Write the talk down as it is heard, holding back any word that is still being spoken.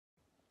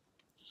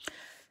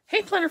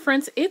Hey planner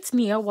friends, it's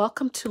Nia.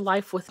 Welcome to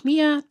Life with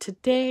Nia.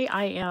 Today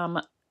I am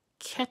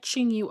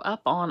catching you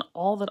up on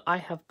all that I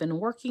have been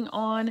working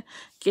on,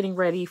 getting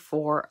ready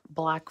for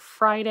Black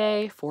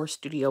Friday for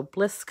Studio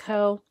Bliss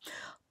Co.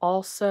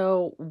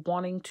 Also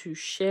wanting to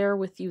share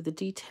with you the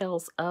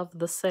details of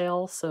the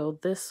sale. So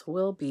this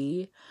will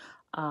be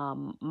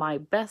my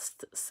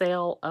best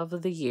sale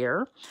of the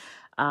year.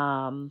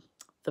 Um,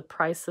 the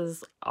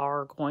prices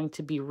are going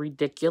to be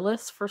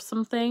ridiculous for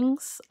some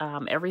things.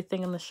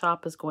 Everything in the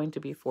shop is going to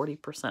be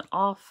 40%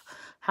 off.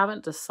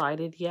 Haven't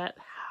decided yet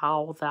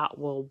how that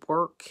will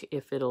work,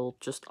 if it'll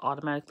just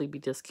automatically be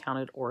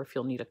discounted or if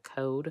you'll need a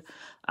code.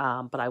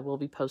 But I will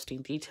be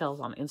posting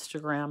details on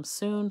Instagram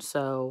soon.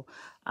 So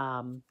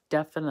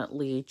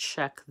definitely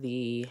check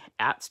the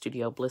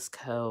 @Studio Bliss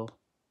Co.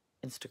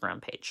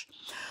 Instagram page.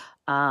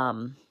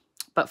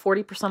 But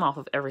 40% off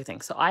of everything.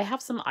 So I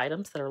have some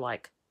items that are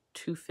like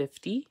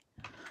 $250,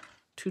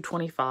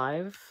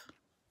 $225.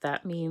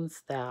 That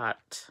means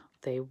that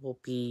they will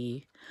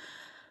be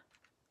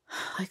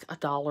like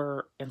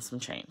 $1 and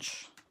some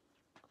change.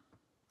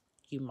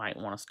 You might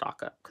want to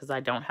stock up because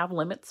I don't have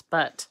limits,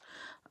 but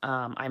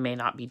I may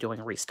not be doing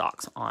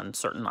restocks on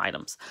certain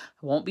items.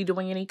 I won't be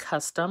doing any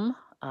custom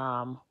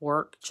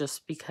work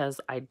just because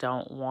I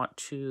don't want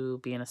to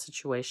be in a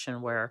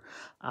situation where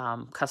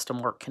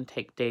custom work can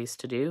take days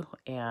to do,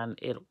 and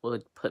it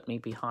would put me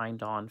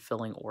behind on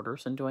filling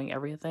orders and doing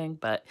everything.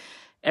 But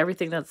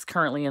everything that's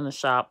currently in the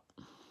shop,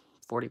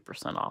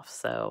 40% off.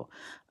 So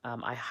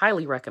I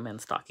highly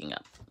recommend stocking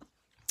up.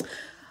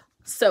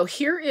 So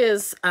here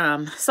is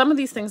some of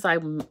these things I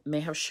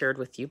may have shared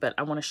with you, but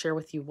I want to share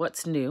with you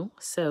what's new.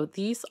 So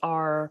these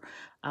are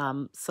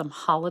some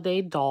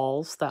holiday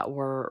dolls that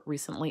were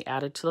recently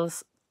added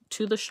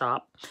to the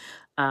shop.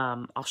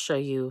 I'll show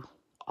you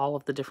all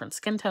of the different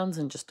skin tones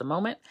in just a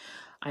moment.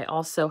 I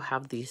also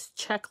have these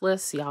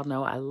checklists. Y'all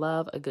know I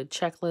love a good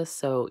checklist.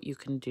 So you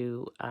can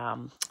do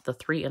the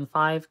 3 and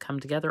 5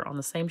 come together on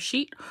the same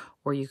sheet,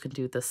 or you can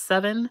do the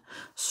 7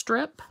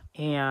 strip.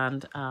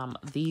 And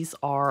these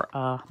are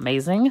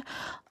amazing.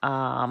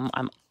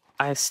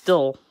 I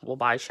still will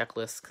buy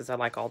checklists because I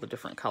like all the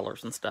different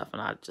colors and stuff,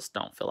 and I just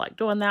don't feel like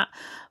doing that.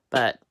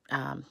 But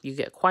you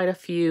get quite a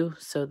few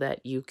so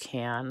that you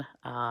can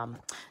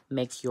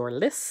make your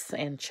lists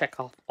and check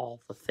off all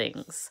the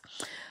things.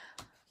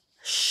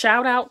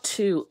 Shout out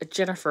to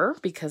Jennifer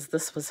because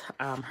this was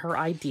her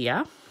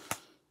idea.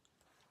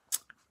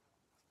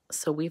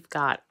 So we've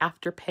got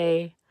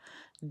Afterpay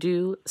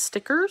Due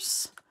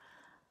stickers,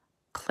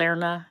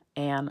 Klarna,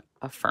 and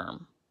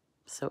Affirm.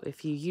 So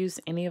if you use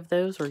any of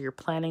those or you're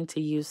planning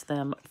to use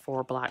them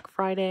for Black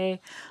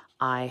Friday,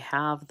 I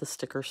have the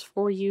stickers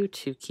for you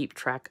to keep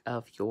track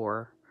of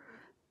your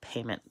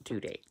payment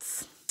due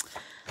dates.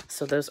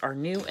 So those are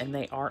new and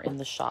they are in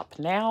the shop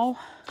now.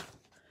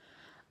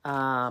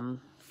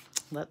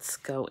 Let's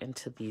go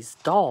into these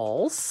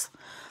dolls.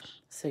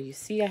 So you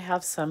see I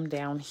have some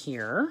down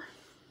here.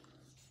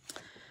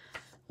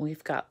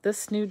 We've got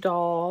this new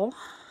doll,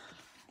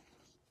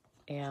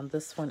 and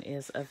this one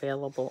is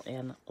available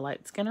in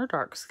light skin or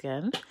dark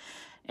skin.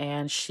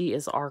 And she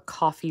is our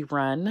coffee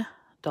run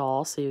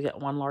doll. So you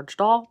get 1 large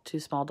doll, 2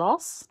 small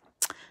dolls.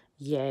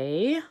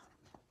 Yay.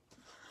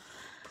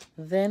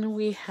 Then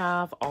we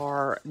have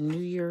our New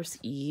Year's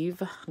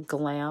Eve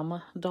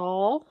glam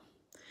doll.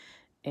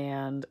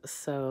 And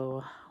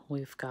so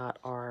we've got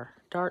our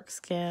dark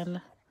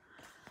skin,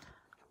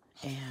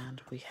 and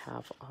we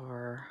have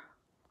our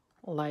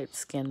light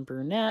skin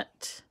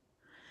brunette,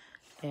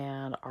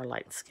 and our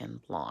light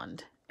skin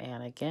blonde.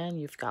 And again,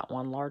 you've got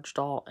 1 large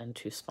doll and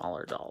 2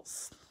 smaller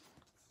dolls.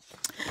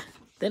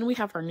 Then we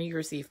have our New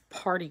Year's Eve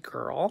party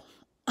girl.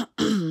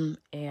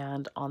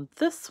 And on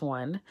this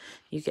one,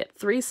 you get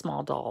 3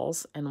 small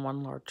dolls and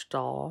 1 large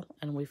doll.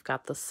 And we've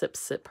got the Sip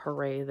Sip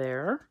Hooray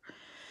there.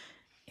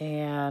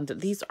 And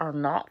these are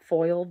not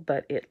foiled,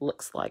 but it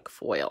looks like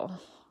foil.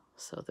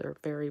 So they're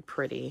very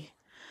pretty.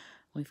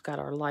 We've got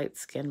our light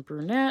skin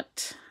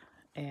brunette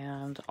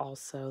and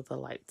also the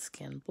light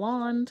skin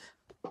blonde.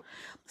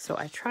 So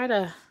I try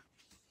to,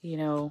 you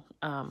know,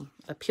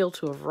 appeal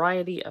to a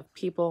variety of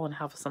people and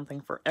have something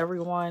for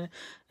everyone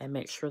and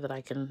make sure that I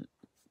can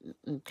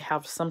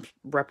have some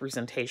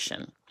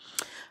representation.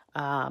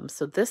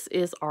 So this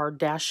is our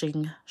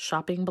Dashing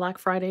Shopping Black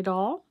Friday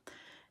doll.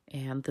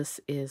 And this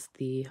is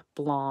the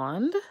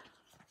blonde.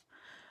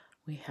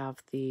 We have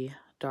the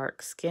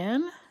dark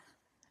skin,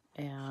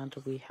 and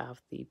we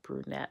have the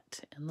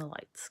brunette and the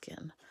light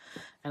skin.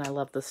 And I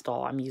love this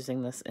doll. I'm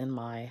using this in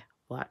my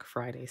Black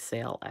Friday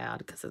sale ad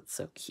because it's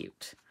so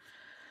cute.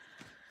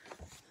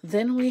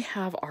 Then we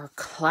have our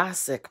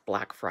classic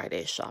Black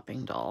Friday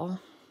shopping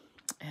doll.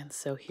 And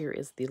so here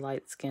is the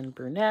light skin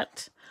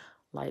brunette,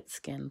 light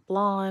skin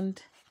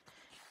blonde,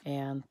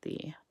 and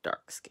the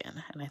dark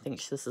skin. And I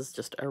think this is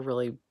just a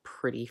really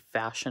pretty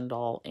fashion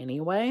doll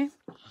anyway,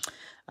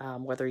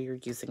 whether you're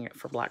using it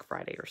for Black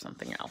Friday or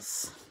something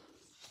else.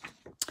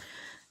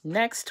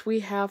 Next, we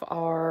have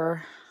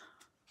our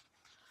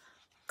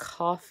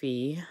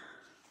coffee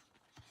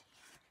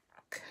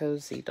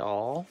cozy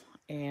doll,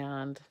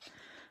 and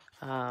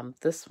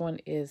This one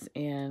is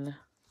in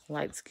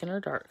light skin or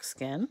dark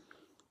skin.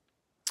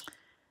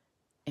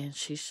 And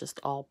she's just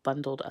all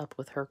bundled up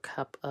with her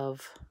cup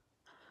of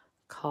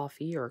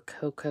coffee or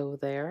cocoa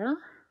there.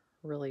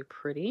 Really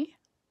pretty.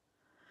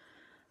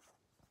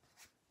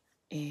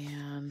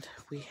 And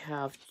we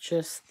have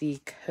just the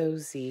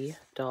cozy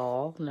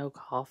doll, no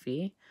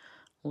coffee,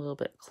 a little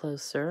bit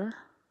closer.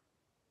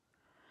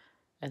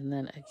 And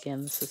then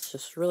again, this is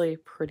just really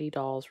pretty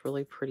dolls,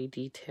 really pretty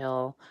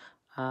detail.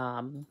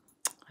 I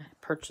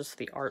purchased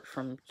the art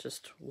from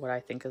just what I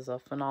think is a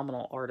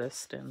phenomenal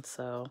artist, and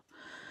so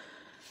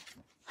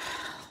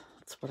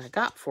that's what I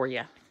got for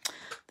you.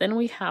 Then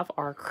we have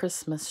our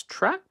Christmas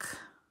truck.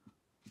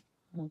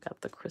 We've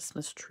got the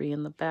Christmas tree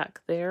in the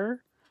back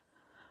there.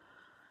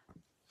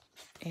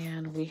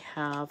 And we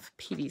have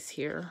Petey's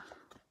here.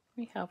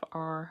 We have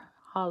our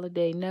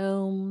holiday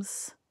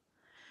gnomes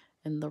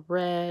in the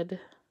red.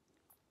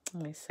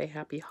 And we say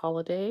happy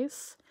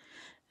holidays.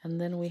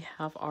 And then we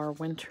have our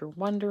winter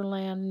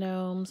wonderland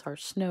gnomes, our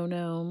snow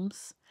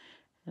gnomes.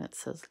 And it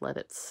says let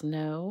it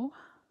snow.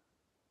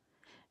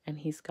 And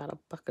he's got a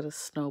bucket of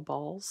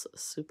snowballs,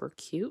 super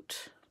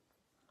cute.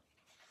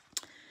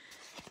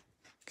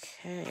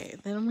 Okay,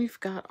 then we've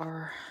got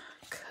our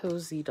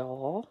cozy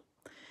doll.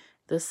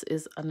 This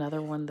is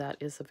another one that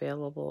is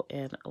available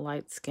in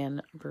light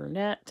skin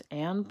brunette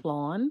and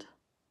blonde.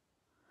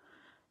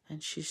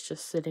 And she's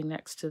just sitting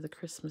next to the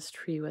Christmas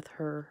tree with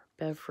her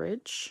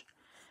beverage.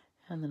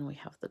 And then we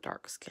have the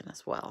dark skin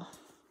as well.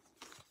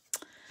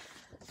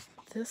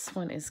 This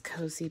one is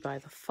cozy by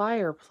the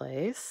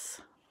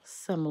fireplace.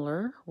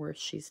 Similar, where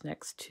she's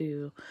next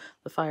to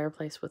the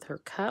fireplace with her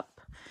cup.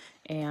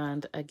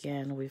 And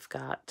again, we've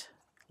got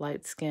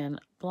light skin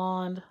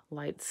blonde,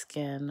 light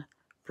skin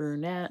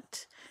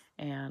brunette,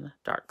 and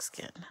dark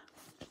skin.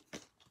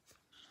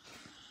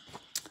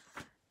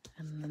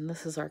 And then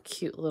this is our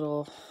cute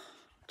little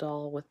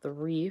doll with the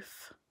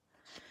wreath.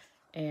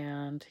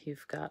 And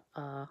you've got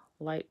a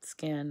light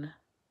skin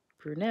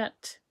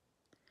brunette,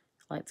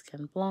 light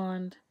skin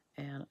blonde,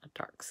 and a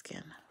dark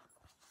skin.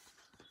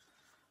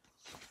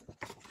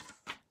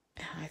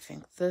 And I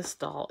think this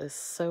doll is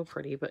so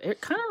pretty, but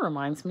it kind of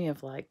reminds me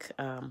of like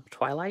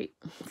Twilight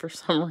for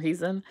some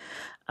reason.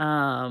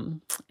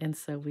 And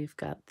so we've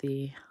got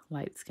the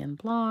light skin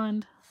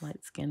blonde,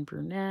 light skin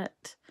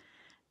brunette,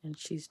 and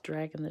she's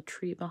dragging the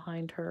tree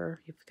behind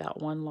her. You've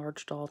got one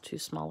large doll, two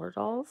smaller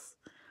dolls,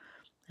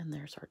 and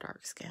there's our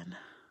dark skin.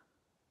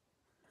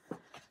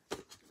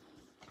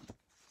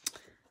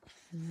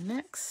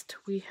 Next,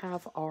 we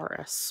have our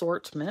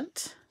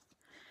assortment,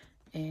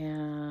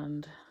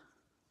 and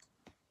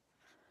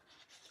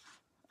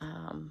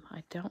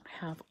I don't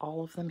have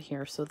all of them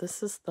here. So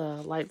this is the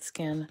light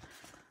skin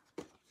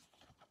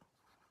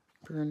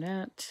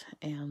brunette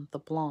and the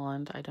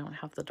blonde. I don't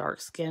have the dark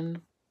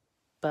skin,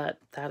 but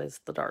that is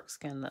the dark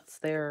skin that's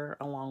there,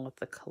 along with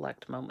the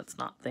Collect Moments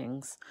Not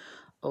Things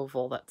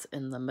oval that's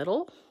in the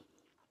middle.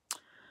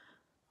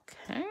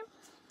 Okay,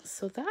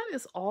 so that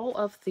is all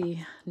of the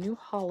new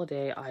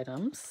holiday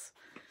items,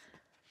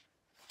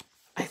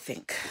 I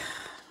think.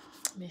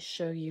 Let me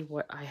show you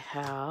what I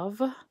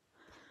have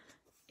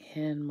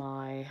in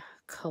my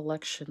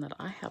collection that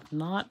I have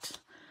not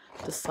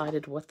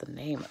decided what the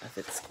name of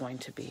it's going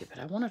to be, but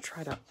I want to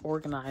try to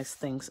organize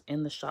things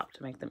in the shop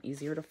to make them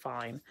easier to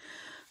find.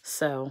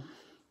 So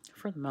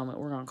for the moment,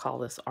 we're going to call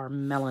this our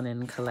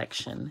melanin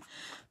collection.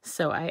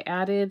 So I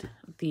added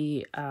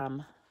the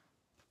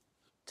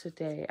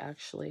today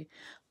actually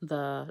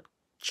the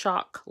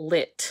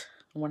chocolate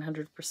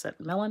 100%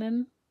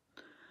 melanin,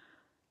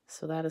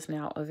 so that is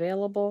now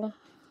available.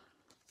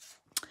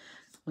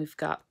 We've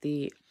got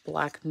the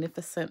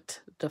Blacknificent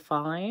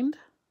Defined.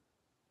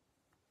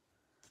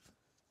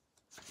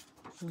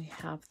 We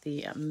have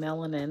the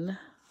Melanin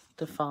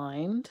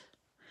Defined.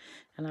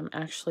 And I'm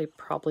actually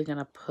probably going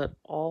to put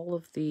all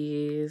of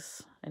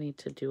these. I need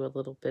to do a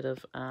little bit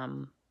of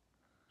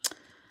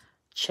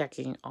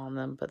checking on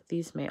them, but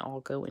these may all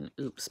go in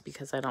oops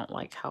because I don't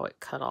like how it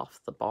cut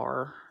off the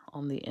bar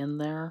on the end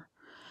there.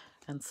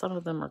 And some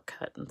of them are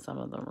cut and some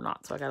of them are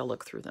not, so I got to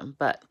look through them.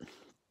 But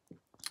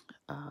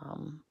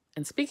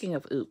and speaking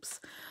of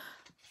oops,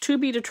 to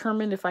be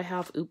determined if I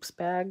have oops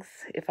bags.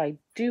 If I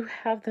do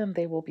have them,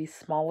 they will be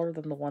smaller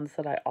than the ones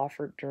that I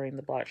offered during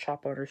the Black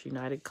Shop Owners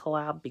United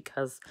collab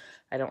because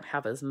I don't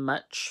have as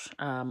much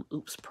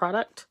oops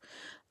product.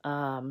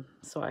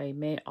 So I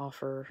may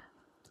offer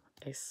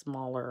a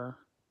smaller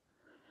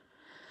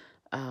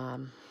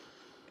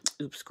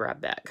oops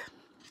grab bag.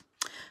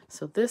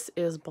 So this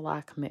is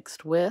black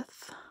mixed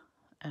with,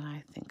 and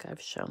I think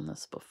I've shown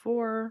this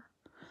before.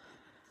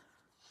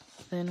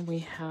 Then we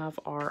have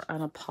our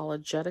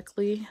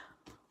Unapologetically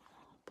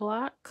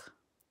Black.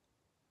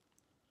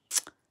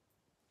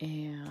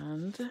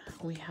 And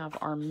we have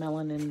our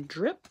Melanin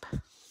Drip.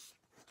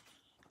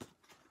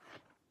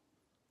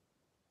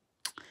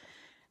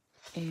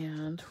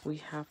 And we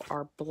have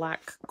our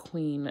Black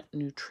Queen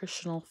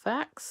Nutritional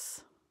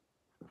Facts.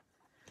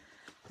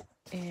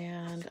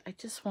 And I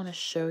just want to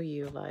show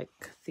you,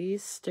 like,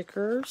 these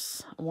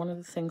stickers. One of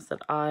the things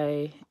that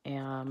I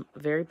am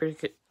very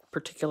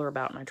particular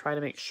about, and I try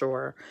to make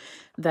sure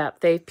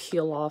that they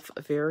peel off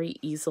very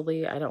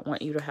easily. I don't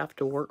want you to have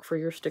to work for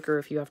your sticker.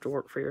 If you have to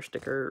work for your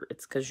sticker,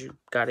 it's because you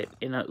got it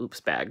in a oops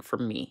bag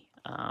from me.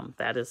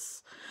 That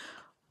is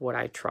what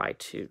I try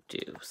to do.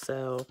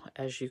 So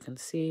as you can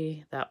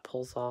see, that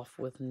pulls off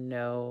with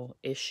no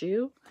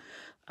issue.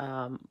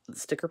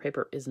 Sticker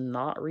paper is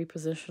not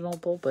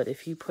repositionable, but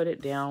if you put it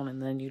down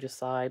and then you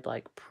decide,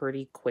 like,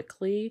 pretty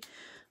quickly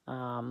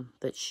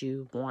that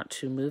you want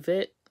to move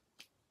it,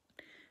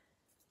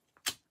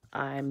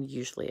 I'm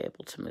usually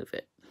able to move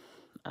it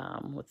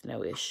with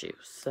no issue.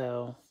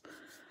 So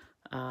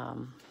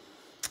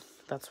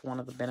that's one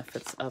of the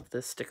benefits of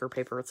this sticker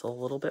paper. It's a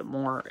little bit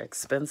more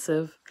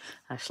expensive.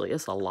 Actually,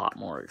 it's a lot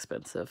more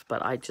expensive,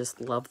 but I just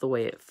love the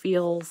way it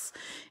feels,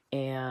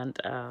 and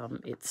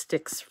it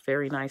sticks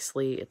very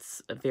nicely.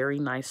 It's very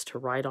nice to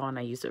write on.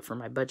 I use it for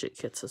my budget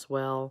kits as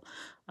well.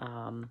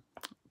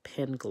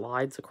 Pen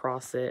glides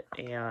across it,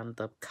 and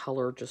the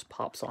color just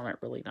pops on it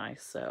really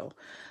nice. So,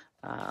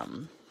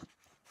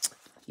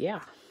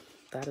 yeah,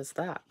 that is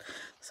that.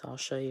 So I'll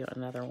show you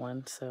another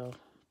one. So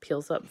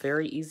peels up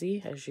very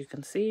easy, as you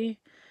can see,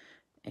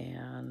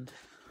 and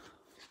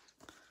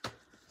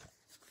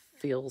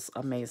feels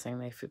amazing.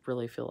 They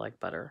really feel like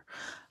butter.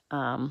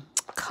 A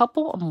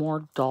couple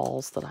more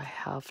dolls that I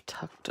have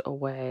tucked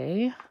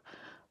away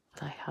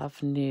that I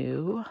have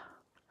new.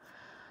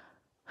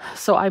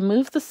 So I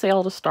moved the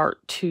sale to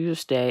start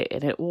Tuesday,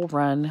 and it will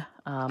run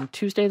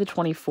Tuesday the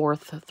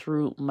 24th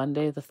through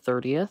Monday the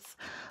 30th.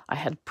 I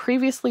had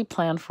previously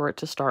planned for it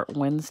to start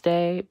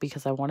Wednesday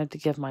because I wanted to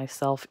give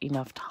myself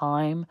enough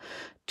time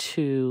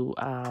to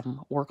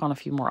work on a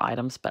few more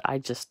items, but I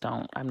just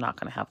don't. I'm not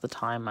going to have the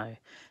time. I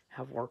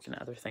have work and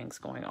other things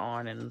going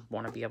on and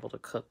want to be able to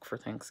cook for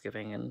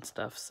Thanksgiving and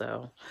stuff.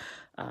 So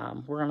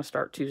we're going to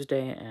start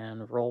Tuesday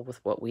and roll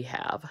with what we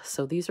have.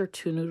 So these are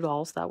two new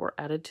dolls that were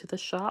added to the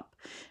shop,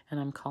 and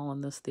I'm calling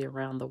this the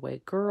Around the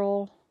Way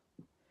Girl.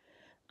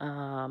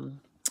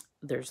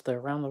 There's the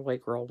Around the Way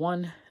Girl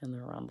 1 and the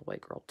Around the Way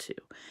Girl 2.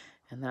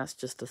 And that's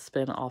just a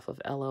spin off of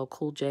LL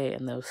Cool J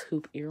and those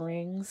hoop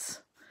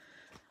earrings.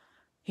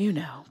 You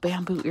know,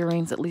 bamboo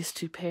earrings, at least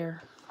 2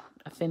 pair.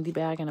 A Fendi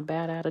bag and a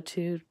bad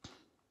attitude.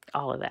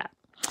 All of that.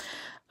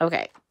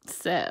 Okay,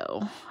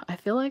 so I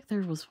feel like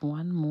there was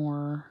one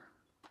more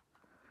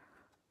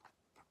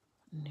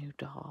new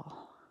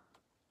doll.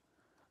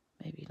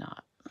 Maybe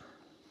not.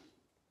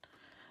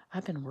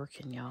 I've been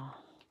working, y'all.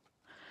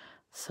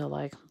 So,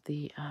 like,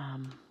 the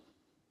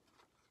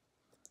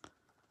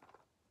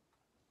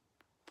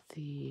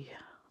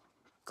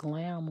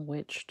Glam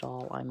Witch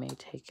doll I may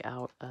take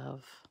out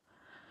of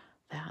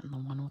that, and the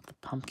one with the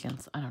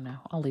pumpkins. I don't know.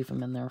 I'll leave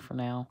them in there for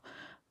now.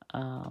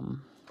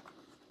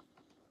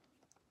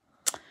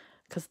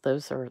 Because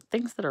those are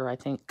things that are, I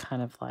think,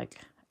 kind of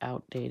like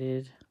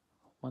outdated.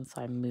 Once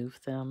I move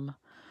them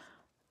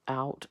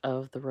out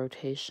of the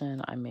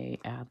rotation, I may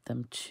add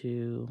them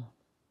to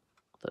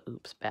the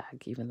oops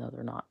bag, even though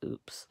they're not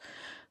oops.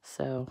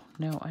 So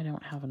no, I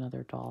don't have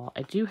another doll.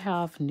 I do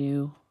have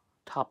new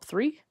top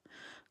 3.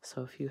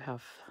 So if you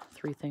have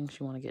 3 things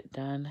you want to get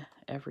done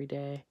every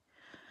day,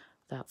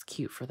 that's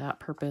cute for that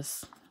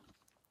purpose.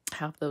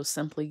 Have those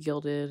Simply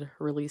Gilded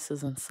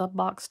releases and sub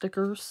box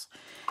stickers,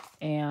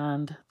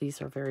 and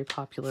these are very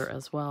popular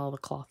as well, the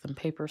cloth and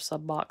paper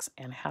sub box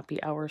and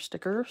happy hour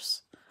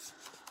stickers.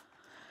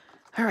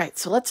 All right,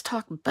 so let's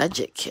talk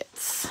budget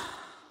kits.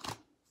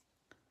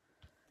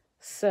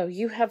 So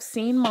you have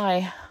seen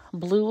my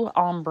blue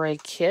ombre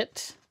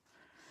kit,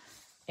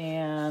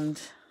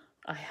 and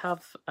I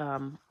have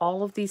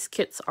all of these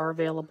kits are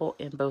available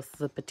in both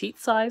the petite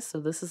size. So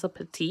this is a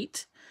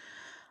petite.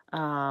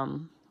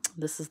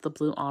 This is the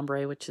blue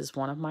ombre, which is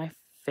one of my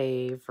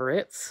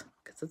favorites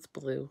because it's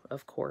blue,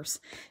 of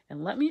course.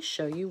 And let me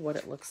show you what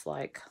it looks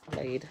like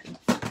laid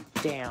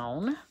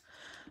down.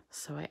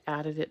 So I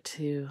added it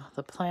to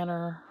the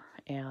planner,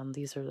 and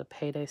these are the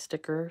payday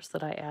stickers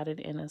that I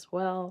added in as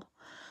well.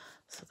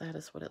 So that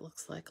is what it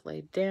looks like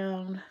laid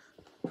down.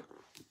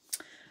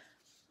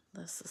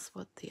 This is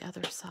what the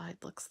other side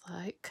looks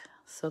like.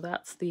 So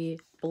that's the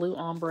blue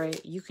ombre.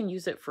 You can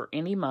use it for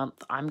any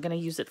month. I'm going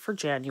to use it for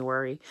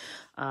January.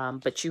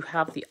 But you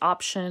have the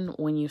option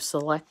when you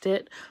select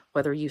it,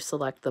 whether you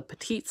select the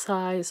petite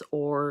size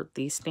or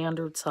the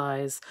standard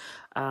size,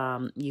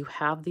 you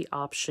have the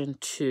option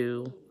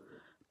to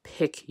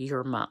pick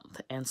your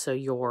month. And so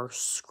your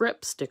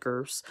script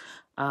stickers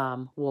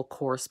will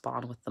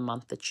correspond with the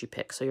month that you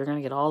pick. So you're going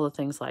to get all the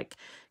things like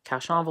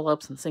cash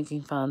envelopes and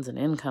sinking funds and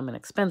income and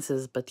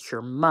expenses, but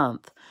your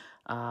month,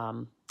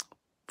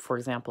 for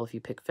example, if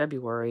you pick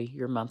February,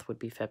 your month would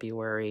be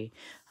February,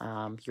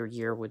 your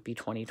year would be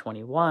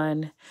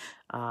 2021,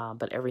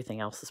 but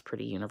everything else is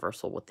pretty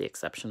universal with the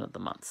exception of the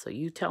month. So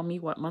you tell me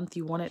what month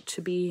you want it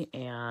to be,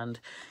 and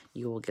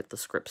you will get the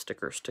script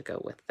stickers to go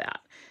with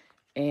that.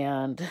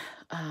 And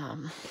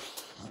let's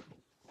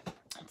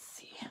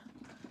see,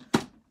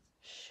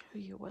 show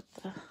you what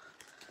the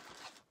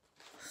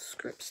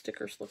script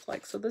stickers look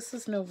like. So this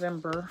is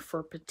November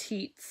for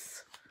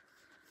petites,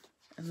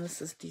 and this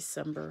is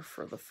December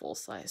for the full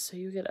size. So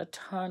you get a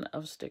ton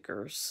of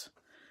stickers,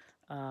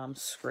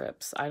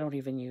 scripts. I don't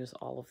even use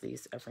all of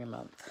these every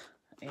month.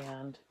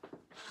 And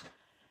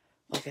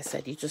like I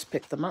said, you just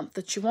pick the month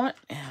that you want,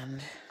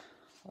 and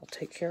I'll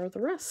take care of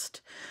the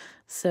rest.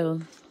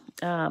 So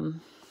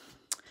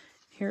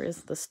here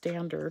is the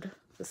standard.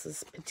 This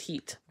is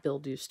petite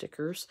Build-Do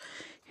stickers.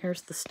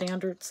 Here's the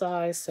standard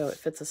size, so it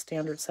fits a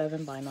standard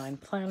 7x9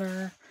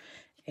 planner.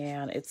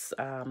 And it's,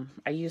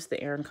 I use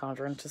the Erin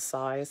Condren to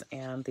size,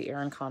 and the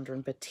Erin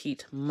Condren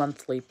Petite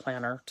Monthly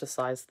Planner to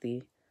size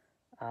the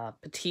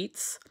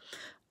petites.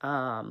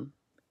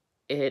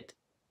 It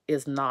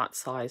is not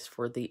sized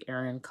for the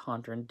Erin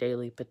Condren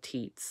Daily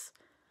Petites.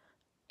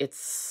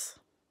 It's,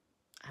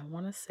 I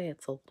want to say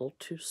it's a little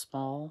too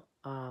small.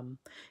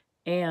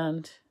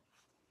 And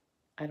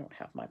I don't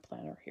have my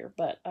planner here,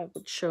 but I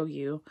would show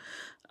you.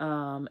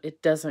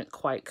 It doesn't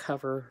quite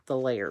cover the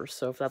layers,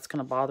 so if that's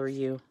going to bother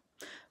you,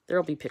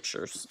 there'll be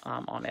pictures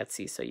on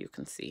Etsy so you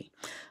can see.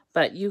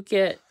 But you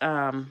get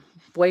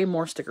way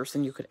more stickers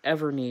than you could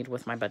ever need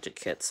with my budget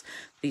kits.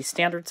 The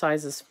standard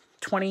size is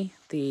 20,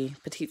 the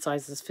petite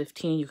size is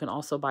 15. You can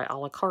also buy a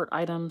la carte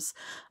items.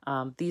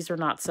 These are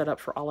not set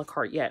up for a la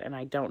carte yet, and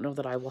I don't know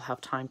that I will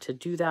have time to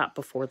do that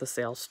before the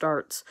sale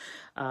starts.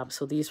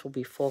 So these will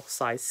be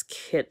full-size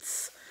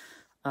kits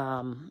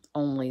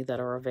only that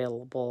are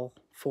available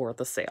for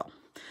the sale.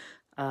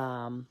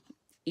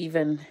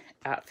 Even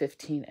at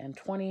 15 and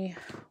 20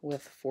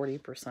 with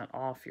 40%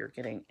 off, you're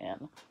getting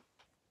an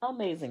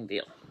amazing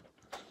deal.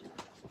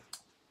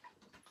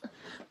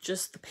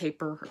 Just the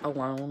paper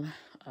alone,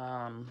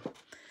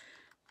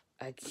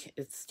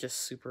 it's just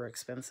super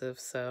expensive.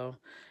 So,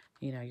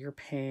 you know, you're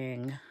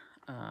paying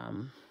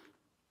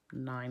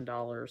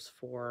 $9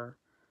 for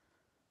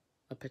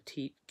a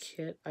petite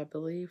kit, I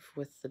believe,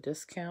 with the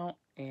discount,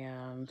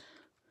 and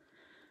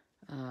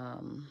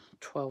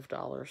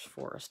 $12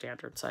 for a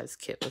standard size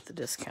kit with the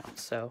discount.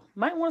 So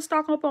might want to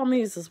stock up on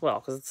these as well,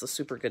 because it's a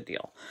super good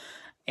deal.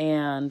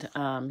 And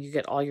you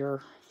get all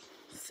your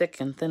thick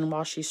and thin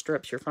washi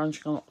strips, your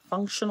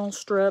functional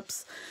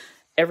strips,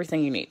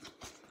 everything you need.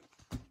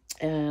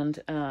 And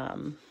I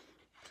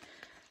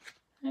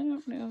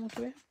don't know,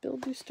 do I have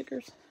Build-Do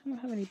stickers? I don't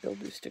have any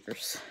Build-Do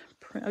stickers.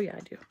 Oh yeah,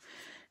 I do.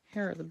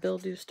 Here are the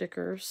Build-Do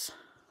stickers.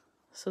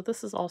 So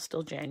this is all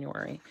still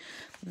January.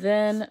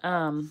 Then,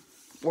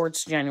 or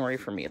it's January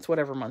for me. It's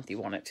whatever month you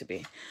want it to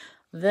be.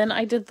 Then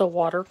I did the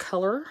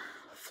watercolor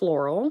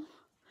floral.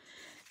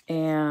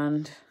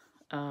 And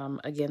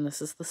again,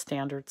 this is the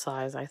standard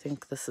size. I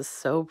think this is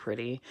so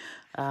pretty.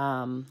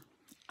 I'm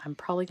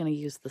probably going to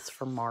use this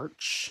for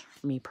March,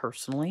 me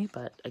personally.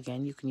 But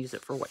again, you can use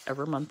it for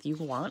whatever month you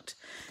want.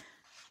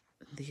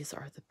 These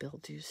are the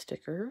Build-Do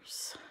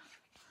stickers.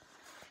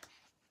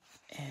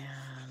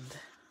 And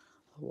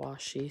the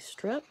washi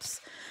strips.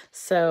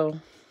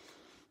 So,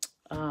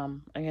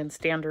 again,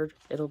 standard.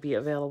 It'll be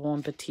available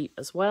in petite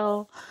as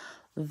well.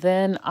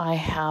 Then I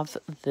have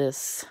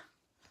this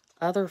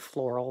other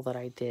floral that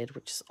I did,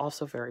 which is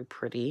also very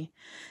pretty.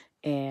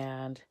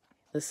 And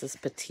this is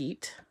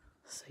petite.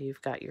 So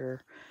you've got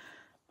your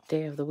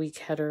day of the week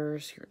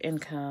headers, your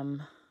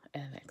income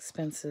and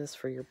expenses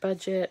for your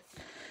budget.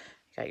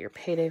 You got your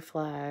payday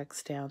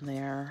flags down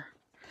there.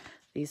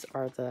 These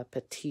are the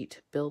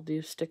petite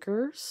Build-Do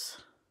stickers.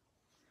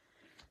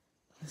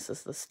 This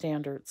is the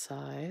standard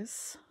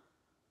size.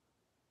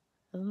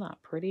 Isn't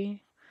that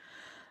pretty?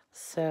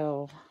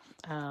 So,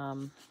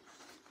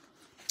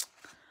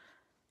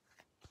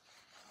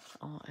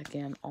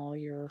 again, all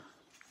your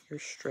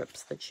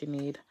strips that you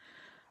need.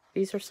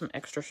 These are some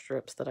extra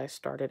strips that I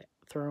started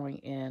throwing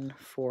in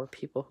for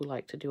people who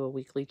like to do a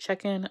weekly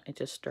check-in. I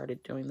just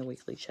started doing the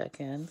weekly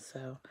check-in,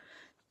 so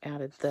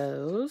added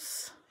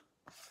those.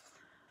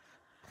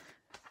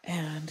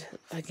 And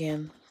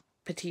again,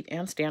 petite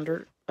and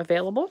standard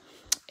available.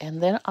 And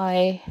then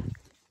I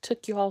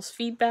took you all's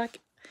feedback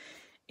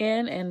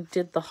in and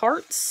did the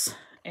hearts,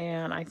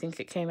 and I think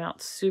it came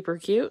out super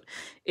cute.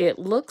 It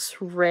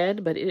looks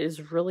red, but it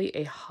is really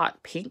a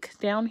hot pink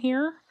down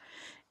here.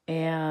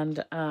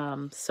 And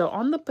so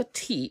on the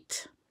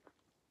petite,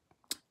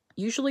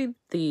 usually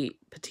the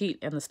petite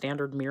and the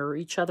standard mirror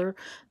each other.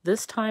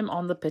 This time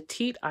on the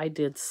petite, I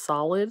did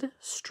solid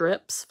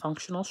strips,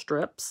 functional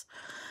strips.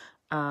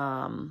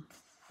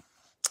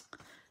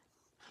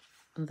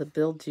 The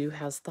Build-Do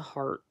has the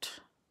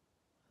heart.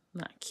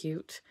 Not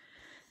cute.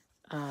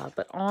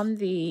 But on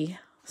the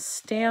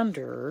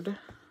standard,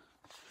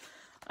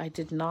 I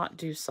did not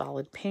do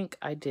solid pink.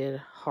 I did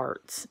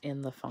hearts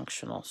in the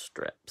functional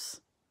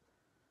strips.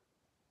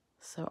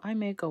 So I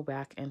may go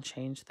back and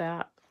change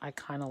that. I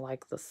kind of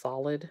like the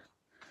solid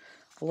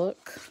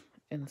look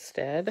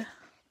instead.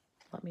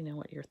 Let me know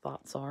what your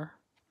thoughts are.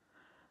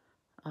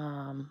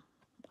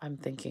 I'm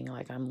thinking,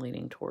 like, I'm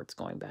leaning towards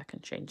going back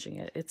and changing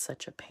it. It's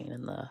such a pain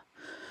in the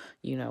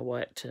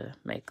you-know-what to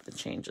make the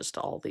changes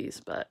to all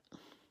these, but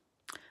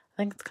I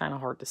think it's kind of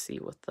hard to see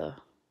with the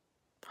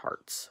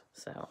hearts.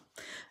 So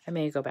I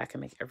may go back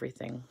and make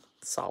everything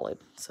solid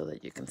so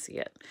that you can see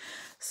it.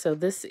 So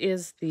this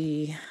is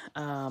the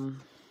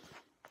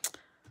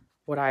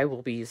what I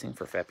will be using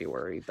for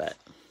February, but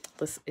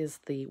this is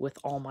the With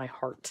All My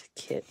Heart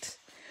kit.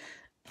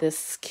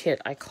 This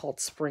kit I called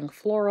Spring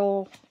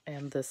Floral,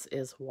 and this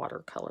is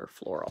Watercolor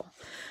Floral.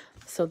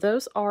 So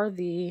those are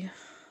the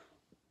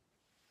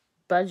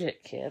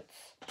budget kits.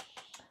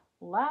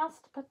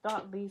 Last but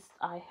not least,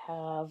 I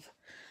have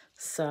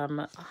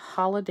some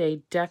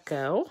holiday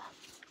deco.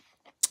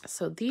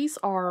 So these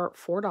are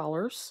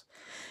 $4,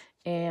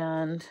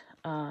 and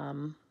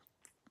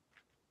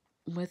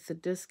with the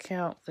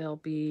discount, they'll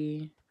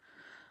be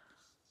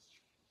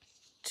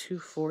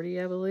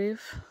 $2.40, I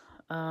believe.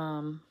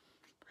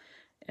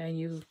 And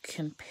you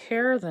can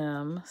pair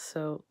them.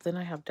 So then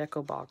I have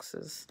deco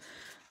boxes.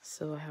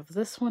 So I have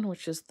this one,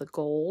 which is the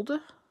gold.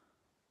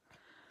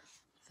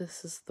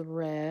 This is the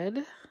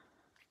red.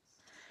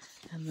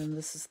 And then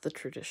this is the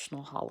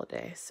traditional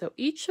holiday. So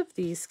each of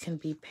these can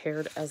be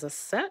paired as a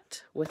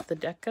set with the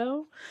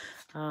deco.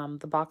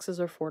 The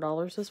boxes are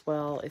 $4 as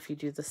well. If you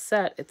do the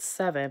set, it's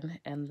 $7.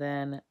 And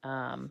then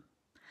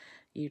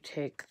you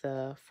take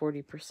the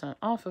 40%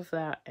 off of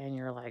that, and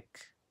you're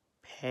like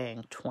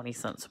paying 20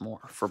 cents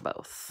more for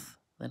both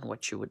than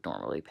what you would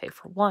normally pay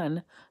for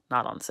one,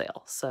 not on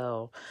sale.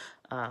 So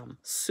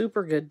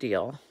super good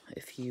deal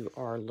if you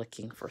are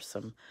looking for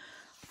some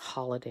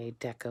holiday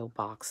deco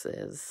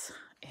boxes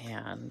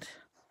and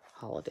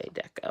holiday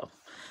deco.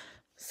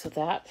 So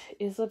that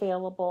is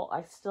available.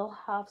 I still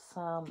have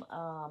some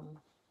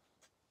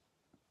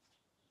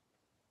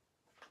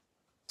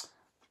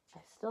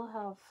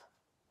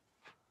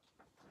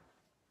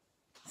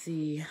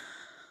the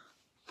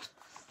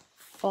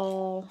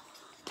fall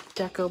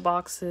deco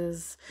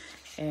boxes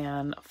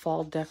and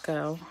fall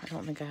deco. I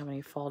don't think I have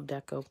any fall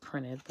deco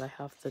printed, but I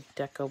have the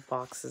deco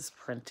boxes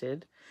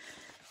printed.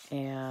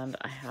 And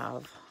I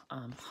have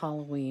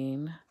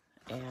Halloween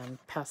and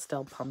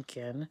pastel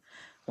pumpkin,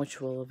 which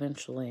will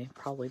eventually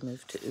probably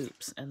move to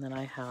Oops. And then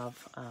I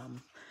have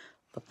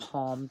the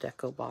palm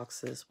deco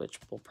boxes, which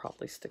will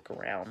probably stick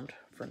around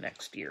for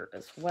next year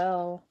as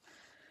well.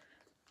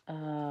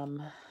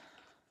 Let's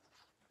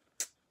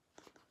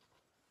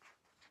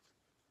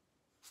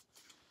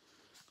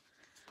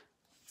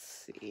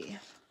see.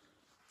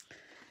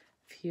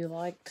 If you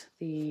liked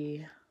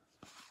the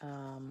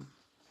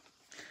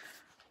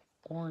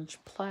orange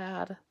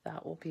plaid,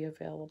 that will be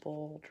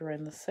available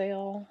during the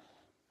sale.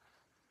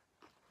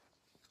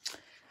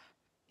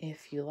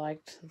 If you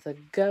liked the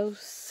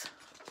ghosts,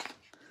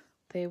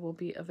 they will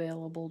be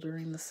available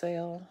during the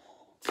sale.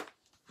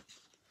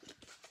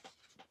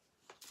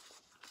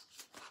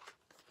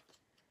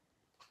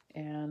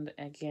 And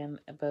again,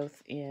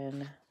 both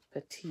in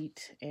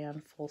petite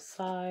and full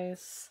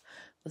size.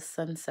 The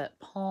sunset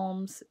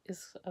palms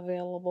is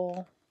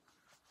available.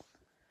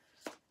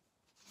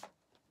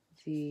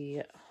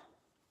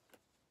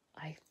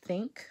 I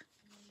think,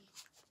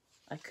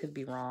 I could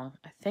be wrong,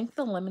 I think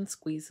the lemon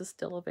squeeze is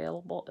still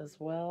available as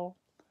well.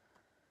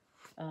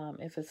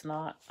 If it's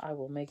not, I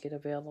will make it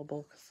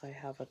available because I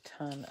have a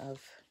ton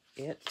of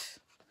it.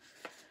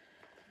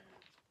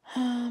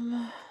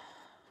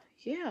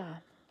 Yeah.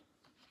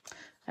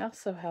 I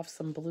also have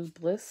some Blue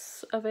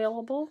Bliss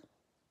available.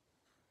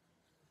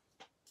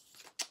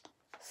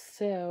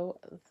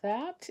 So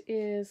that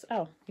is,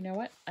 oh, you know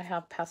what? I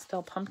have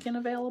pastel pumpkin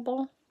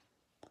available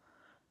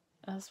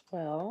as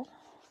well.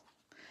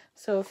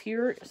 So if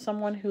you're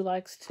someone who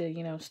likes to,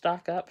 you know,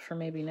 stock up for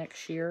maybe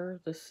next year,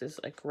 this is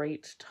a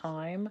great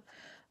time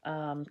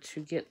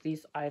to get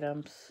these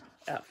items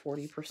at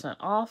 40%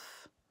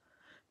 off.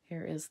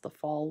 Here is the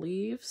fall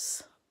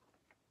leaves.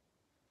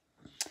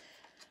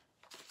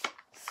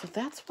 So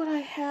that's what I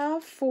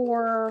have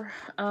for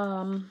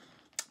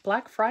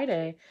Black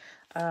Friday.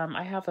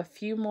 I have a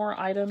few more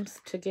items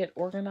to get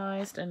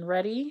organized and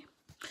ready.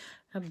 I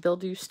have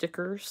Build You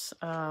stickers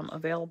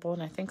available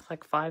in I think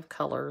like 5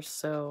 colors.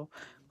 So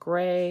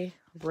gray,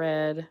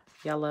 red,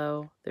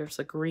 yellow, there's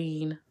a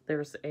green,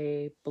 there's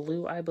a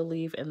blue, I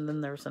believe, and then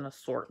there's an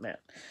assortment.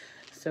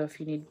 So if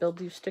you need Build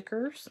You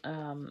stickers,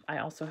 I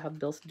also have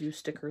Build You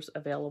stickers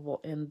available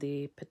in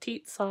the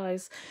petite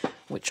size,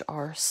 which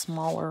are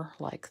smaller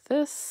like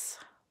this.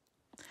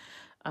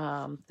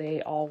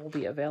 They all will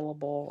be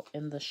available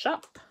in the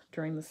shop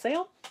during the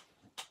sale.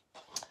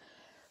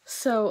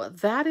 So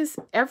that is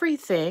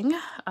everything.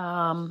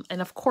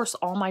 And of course,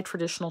 all my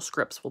traditional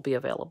scripts will be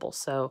available.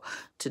 So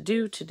to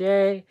do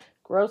today,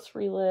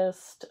 grocery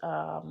list,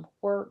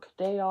 work,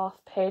 day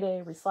off,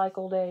 payday,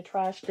 recycle day,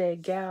 trash day,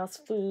 gas,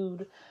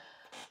 food.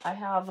 I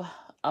have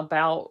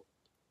about,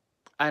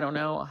 I don't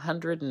know,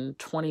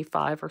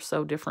 125 or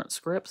so different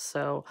scripts.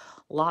 So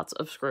lots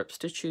of scripts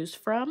to choose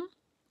from.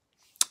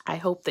 I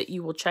hope that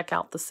you will check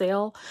out the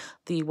sale.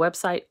 The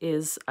website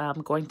is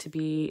going to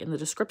be in the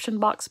description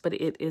box, but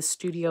it is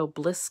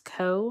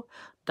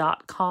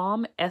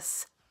studioblissco.com,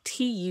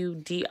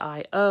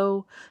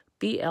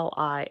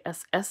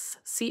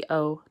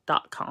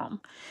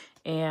 STUDIOBLISSCO.com.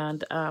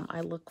 And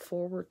I look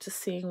forward to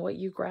seeing what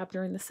you grab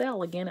during the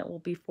sale. Again, it will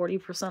be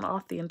 40%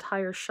 off the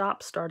entire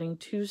shop starting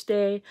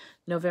Tuesday,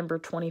 November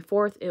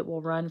 24th. It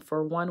will run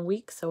for 1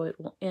 week, so it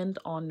will end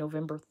on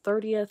November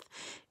 30th.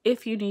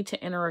 If you need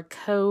to enter a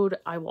code,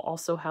 I will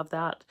also have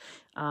that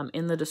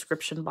in the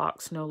description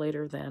box no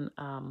later than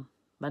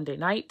Monday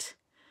night.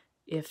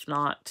 If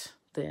not,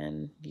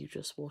 then you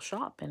just will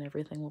shop and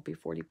everything will be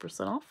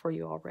 40% off for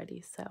you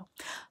already. So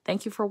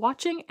thank you for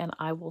watching, and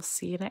I will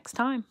see you next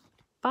time.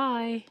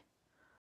 Bye.